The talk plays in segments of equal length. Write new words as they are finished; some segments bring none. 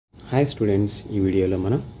Hi students, ఈ వీడియోలో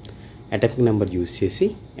మనం అటామిక్ నెంబర్ యూజ్ చేసి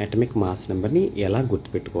అటామిక్ మాస్ నెంబర్ని ఎలా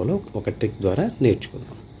గుర్తుపెట్టుకోవాలో ఒక ట్రిక్ ద్వారా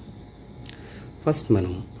నేర్చుకుందాం. ఫస్ట్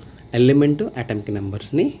మనం element atomic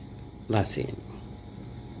నెంబర్స్ని రాసేయండి.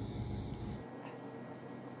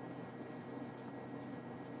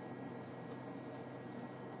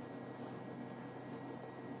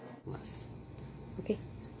 Okay,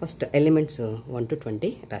 first elements 1 to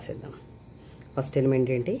 20 రాసేద్దాం. First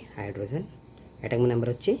element ఏంటి? హైడ్రోజన్. అటామిక్ నెంబర్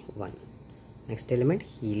వచ్చి 1. Next element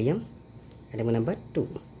helium, atomic number 2.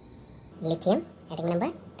 Lithium, atomic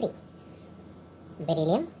number 3.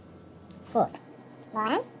 Beryllium 4.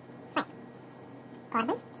 Boron 5.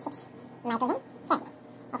 Carbon 6. Nitrogen 7.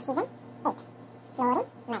 Oxygen 8. Fluorine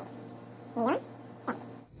 9. Neon 10.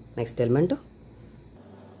 Next element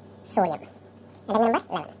sodium, atomic number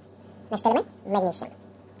 11. Next element magnesium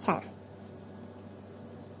 12.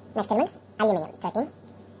 Next element aluminium 13.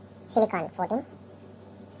 Silicon 14.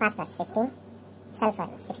 Phosphorus 15.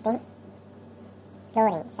 Sulphur 16.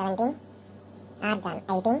 Chlorine 17. Organ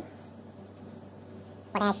 18.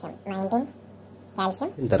 Potassium 19.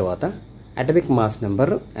 Calcium. తర్వాత atomic mass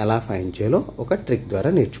number ఎలా find చేయాలో ఒక trick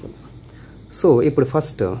ద్వారా నేర్చుకుందాం. So ఇప్పుడు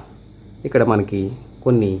first ఇక్కడ మనకి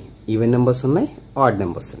కొన్ని ఈవెన్ నెంబర్స్ ఉన్నాయి, ఆడ్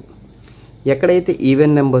నెంబర్స్ ఉన్నాయి. ఎక్కడైతే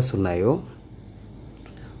ఈవెన్ నెంబర్స్ ఉన్నాయో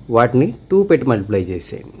వాటిని 2 పెట్టి మల్టిప్లై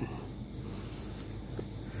చేసేయండి.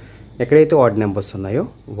 ఎక్కడైతే ఆడ్ నెంబర్స్ ఉన్నాయో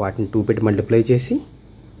వాటిని 2 పెట్టి మల్టిప్లై చేసి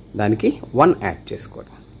దానికి 1 యాడ్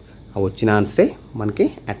చేసుకోండి. ఆ వచ్చిన ఆన్సరే మనకి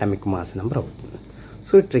అటామిక్ మాస్ నెంబర్ అవుతుంది.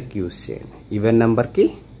 సో ఈ ట్రిక్ యూజ్ చేయండి. ఈవెన్ నెంబర్కి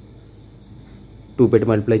 2 పెట్టి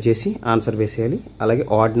మల్టిప్లై చేసి ఆన్సర్ వేసేయాలి. అలాగే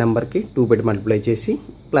ఆడ్ నెంబర్కి 2 పెట్టి మల్టిప్లై చేసి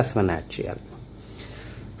 +1 యాడ్ చేయాలి.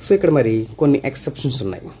 సో ఇక్కడ మరి కొన్ని ఎక్సెప్షన్స్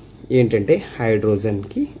ఉన్నాయి. ఏంటంటే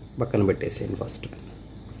హైడ్రోజన్కి పక్కన పెట్టేసేయండి ఫస్ట్.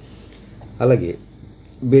 అలాగే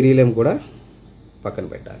బెరీలియం కూడా పక్కన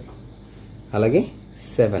పెట్టాలి. అలాగే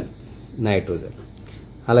 7 నైట్రోజన్,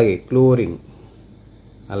 అలాగే క్లోరిన్,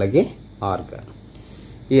 అలాగే ఆర్గాన్.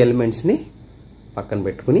 ఈ ఎలిమెంట్స్ని పక్కన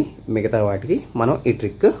పెట్టుకుని మిగతా వాటికి మనం ఈ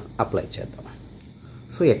ట్రిక్ అప్లై చేద్దాం.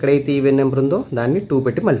 సో ఎక్కడైతే ఈవెన్ నెంబర్ ఉందో దాన్ని 2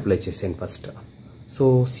 పెట్టి మల్టిప్లై చేసేయండి first. So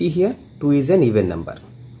see here 2 is an even number.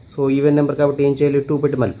 So even number కాబట్టి ఏం చేయాలి? 2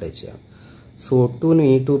 పెట్టి మల్టిప్లై చేయాలి. సో 2ని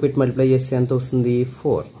 2 పెట్టి మల్టిప్లై చేస్తే ఎంత వస్తుంది?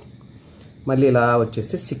 4. మళ్ళీ ఇలా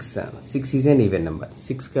వచ్చేస్తే 6 ఈజ్ అన్ ఈవెన్ నెంబర్.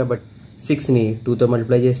 6 కాబట్టి 6ని 2తో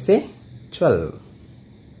మల్టిప్లై చేస్తే 12.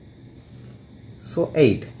 So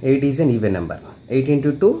 8 is an even number. 8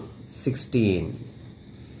 into 2 16.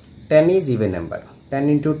 10 is even number. 10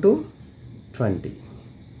 into 2 20.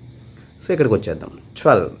 So ఇక్కడికి వచ్చేద్దాం.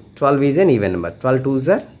 12 is an even number. 12 2s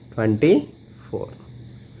are 24.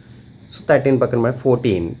 So 13 పక్కన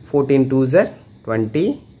 14 2s are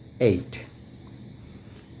 28.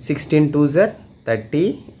 16 2s are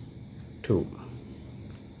 32.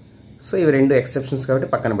 So ఇవి రెండు ఎక్సెప్షన్స్ కాబట్టి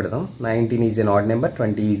పక్కన పెడదాం. 19 is N odd number,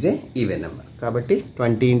 20 is a even number. కాబట్టి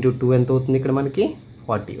 20 into 2 ఎంత అవుతుంది? ఇక్కడ మనకి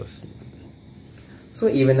 40 వస్తుంది. సో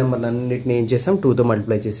ఈవెన్ నెంబర్ అన్నిటిని ఏం చేసాం? 2తో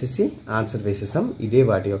మల్టిప్లై చేసేసి ఆన్సర్ వేసేసాం. ఇదే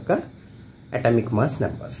వాటి యొక్క అటామిక్ మాస్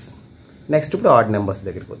నెంబర్స్. నెక్స్ట్ ఇప్పుడు ఆడ్ నెంబర్స్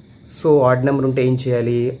దగ్గరికి వద్దాం. సో ఆడ్ నెంబర్ ఉంటే ఏం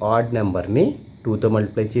చేయాలి? ఆడ్ నెంబర్ని 2తో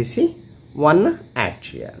మల్టిప్లై చేసి 1 యాడ్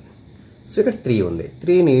చేయాలి. సో ఇక్కడ 3 ఉంది.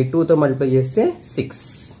 3ని 2తో మల్టిప్లై చేస్తే 6.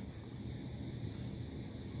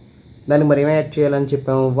 దానికి మరి ఏం యాడ్ చేయాలని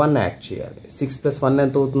చెప్పాము? 1 యాడ్ చేయాలి. 6 + 1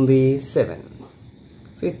 ఎంత అవుతుంది? 7.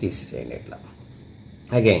 సో ఇది తీసేసేయండి ఇట్లా.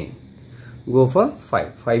 Again go for 5.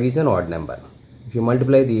 5 is an odd number. If you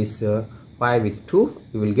multiply these 5 with 2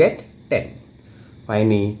 you will get 10.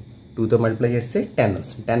 5ని 2తో మల్టిప్లై చేస్తే 10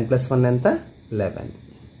 వస్తుంది. 10 + 1 ఎంత? 11.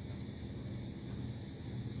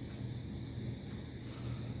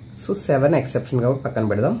 సో 7 ఎక్సెప్షన్ కాబట్టి పక్కన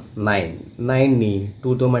పెడదాం. 9ని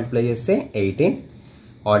 2తో మల్టిప్లై చేస్తే 18.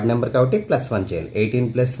 ఆడ్ నెంబర్ కాబట్టి +1 చేయాలి. 18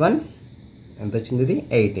 + 1 ఎంత వచ్చింది? ఇది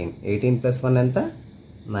 18. 18 + 1 ఎంత?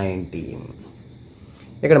 19.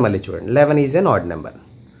 ఇక్కడ మళ్ళీ చూడండి, 11 is an odd number.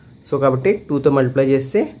 So కాబట్టి 2తో మల్టిప్లై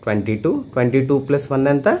చేస్తే 22. 22 + 1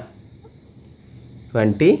 ఎంత?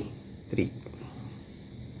 23.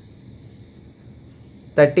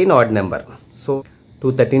 13 ఆడ్ నెంబర్. సో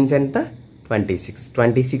 2 13s ఎంత? 26.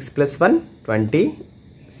 26 + 1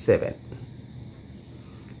 27.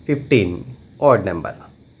 15 odd number.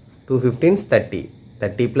 2 15s 30.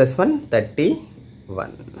 30 + 1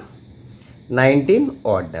 31. 19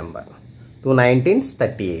 odd number. 2 19s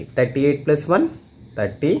 38. 38 + 1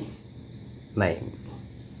 39.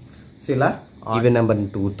 So ఇలా ఈవెన్ నెంబర్ని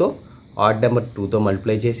 2తో, ఆడ్ నెంబర్ 2తో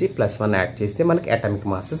మల్టిప్లై చేసి +1 యాడ్ చేస్తే మనకి అటామిక్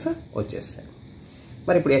మాసెస్ వచ్చేస్తాయి.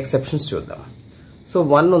 మరి ఇప్పుడు ఎక్సెప్షన్స్ చూద్దాం. సో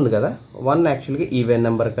 1 ఉంది కదా, 1 యాక్చువల్గా ఈవెన్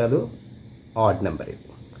నెంబర్ కాదు, ఆడ్ నెంబర్ ఇది.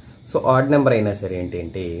 సో ఆడ్ నెంబర్ అయినా సరే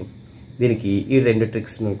ఏంటంటే దీనికి ఈ రెండు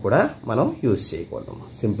ట్రిక్స్ని కూడా మనం యూజ్ చేయకూడదు.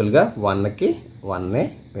 సింపుల్గా 1కి 1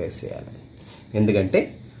 వేసేయాలి. ఎందుకంటే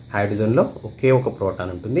హైడ్రోజన్లో ఒకే ఒక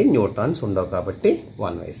ప్రోటాన్ ఉంటుంది, న్యూట్రాన్స్ ఉండవు కాబట్టి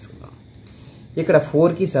 1 వేసుకున్నాం. ఇక్కడ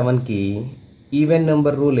 4కి 7కి ఈవెన్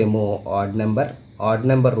నెంబర్ రూల్ ఏమో ఆడ్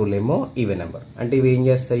నెంబర్ రూల్ ఏమో ఈవెన్ నెంబర్. అంటే ఇవి ఏం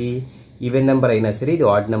చేస్తాయి, ఈవెన్ నెంబర్ అయినా సరే ఇది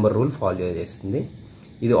ఆడ్ నెంబర్ రూల్ ఫాలో చేస్తుంది,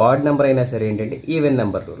 ఇది ఆడ్ నెంబర్ అయినా సరే ఏంటంటే ఈవెన్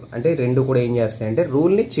నెంబర్ రూల్. అంటే రెండు కూడా ఏం చేస్తాయంటే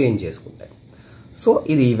రూల్ని చేంజ్ చేసుకుంటాయి. సో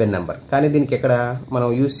ఇది ఈవెన్ నెంబర్, కానీ దీనికి ఎక్కడ మనం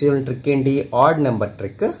యూజ్ చేయాలని ట్రిక్ ఏంటి, ఆడ్ నెంబర్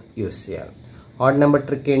ట్రిక్ యూజ్ చేయాలి. ఆడ్ నెంబర్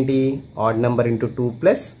ట్రిక్ ఏంటి, odd number into 2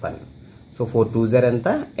 + 1. So 4 2s ఎంత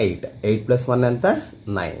 8, 8 + 1 ఎంత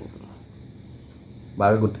 9.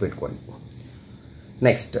 బాగా గుర్తుపెట్టుకోండి.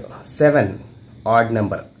 నెక్స్ట్ 7 ఆడ్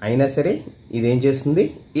నెంబర్ అయినా సరే ఇదేం చేస్తుంది,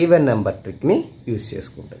 ఈవెన్ నెంబర్ ట్రిక్ని యూజ్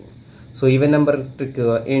చేసుకుంటుంది. సో ఈవెన్ నెంబర్ ట్రిక్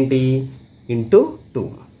ఏంటి, into 2,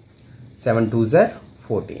 7 2s are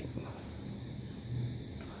 14.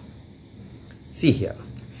 See here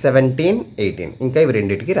 17 18 ఇంకా ఇవి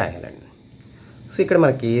రెండింటికి రాయాలండి. సో ఇక్కడ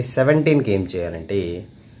మనకి 17కి ఏం చేయాలంటే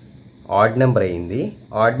ఆడ్ నెంబర్ అయింది,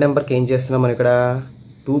 ఆడ్ నెంబర్కి ఏం చేస్తున్నాం మనం ఇక్కడ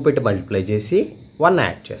 2 పెట్టి మల్టిప్లై చేసి 1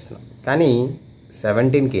 యాడ్ చేస్తున్నాం. కానీ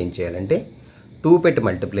 17కి ఏం చేయాలంటే 2 పెట్టి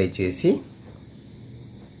మల్టిప్లై చేసి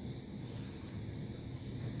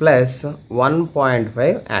ప్లస్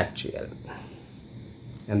 1.5 యాడ్ చేయాలి.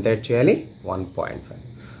 ఎంత యాడ్ చేయాలి, 1.5.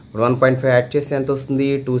 ఇప్పుడు 1.5 యాడ్ చేస్తే ఎంత వస్తుంది,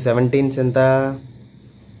 2 17s ఎంత,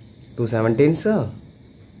 2 17s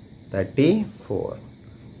 34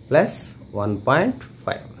 ప్లస్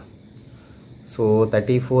 1.5. సో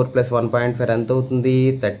 34 ప్లస్ 1.5 ఎంత అవుతుంది,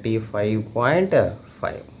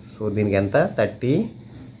 35.5. సో దీనికి ఎంత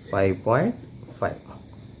 35.5.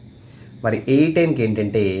 మరి 18కి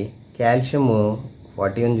ఏంటంటే కాల్షియం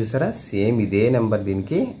 41 చూసారా, సేమ్ ఇదే నెంబర్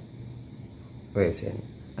దీనికి వేసేయండి,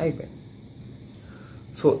 అయిపోయింది.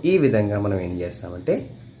 సో ఈ విధంగా మనం ఏం చేస్తామంటే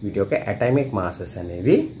వీటి యొక్క అటామిక్ మాసెస్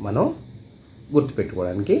అనేవి మనం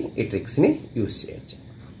గుర్తుపెట్టుకోవడానికి ఈ ట్రిక్స్ని యూజ్ చేయొచ్చు.